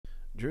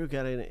Drew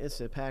got an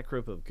instant pack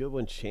group of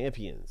Goodwin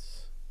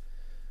champions.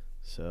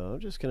 So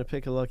I'm just going to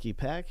pick a lucky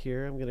pack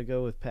here. I'm going to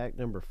go with pack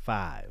number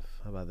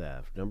 5. How about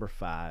that? Number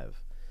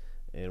 5.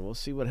 And we'll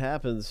see what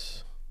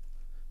happens.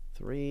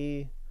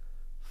 3,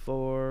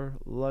 4,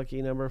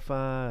 lucky number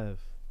 5.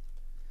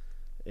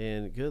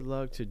 And good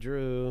luck to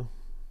Drew.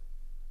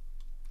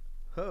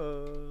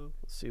 Ho!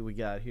 Let's see what we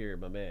got here,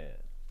 my man.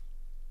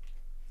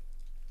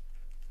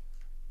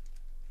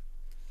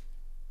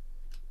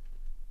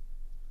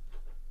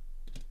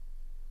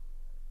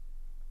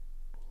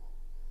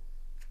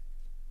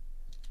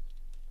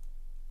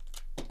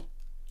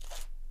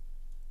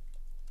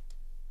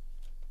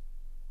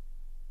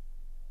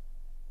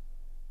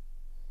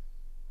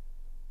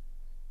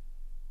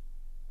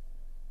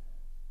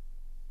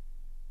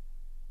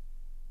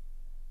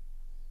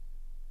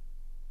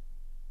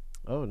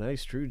 Oh,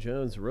 nice Drew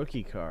Jones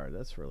rookie card.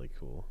 That's really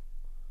cool.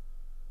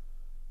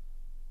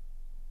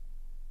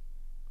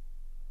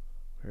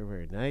 Very,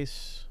 very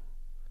nice.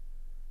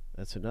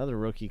 That's another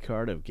rookie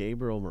card of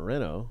Gabriel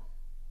Moreno.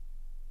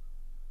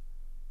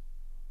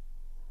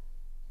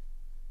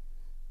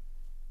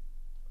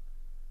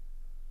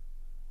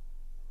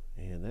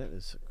 And that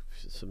is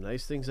some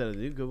nice things out of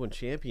the Goodwin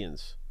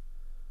champions.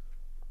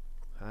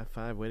 High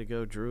five. Way to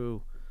go,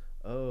 Drew.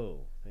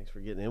 Oh, thanks for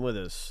getting in with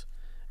us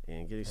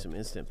and getting some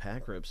instant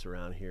pack rips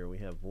around here. We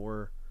have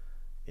more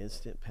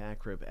instant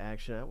pack rip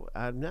action.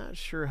 I'm not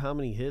sure how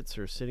many hits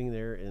are sitting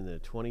there in the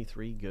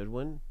 23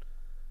 Goodwin,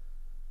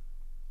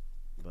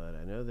 but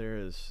I know there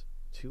is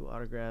 2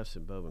 autographs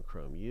in Bowman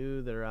Chrome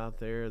U that are out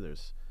there.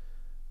 There's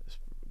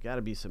got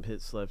to be some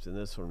hits left in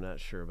this one. I'm not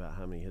sure about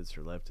how many hits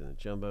are left in the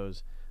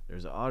jumbos.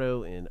 There's an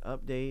auto and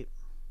update.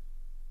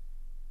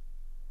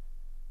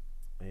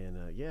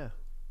 And yeah,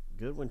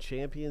 Goodwin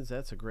champions.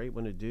 That's a great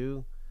one to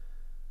do.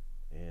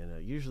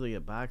 And usually a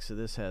box of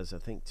this has, I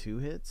think, 2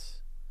 hits.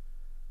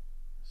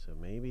 So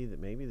maybe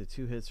the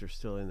 2 hits are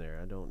still in there.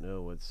 I don't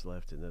know what's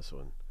left in this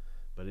one,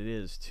 but it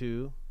is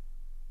 2.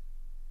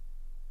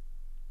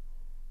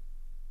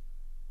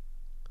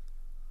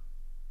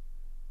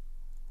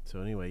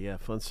 So anyway, yeah,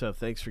 fun stuff.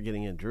 Thanks for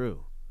getting in,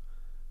 Drew.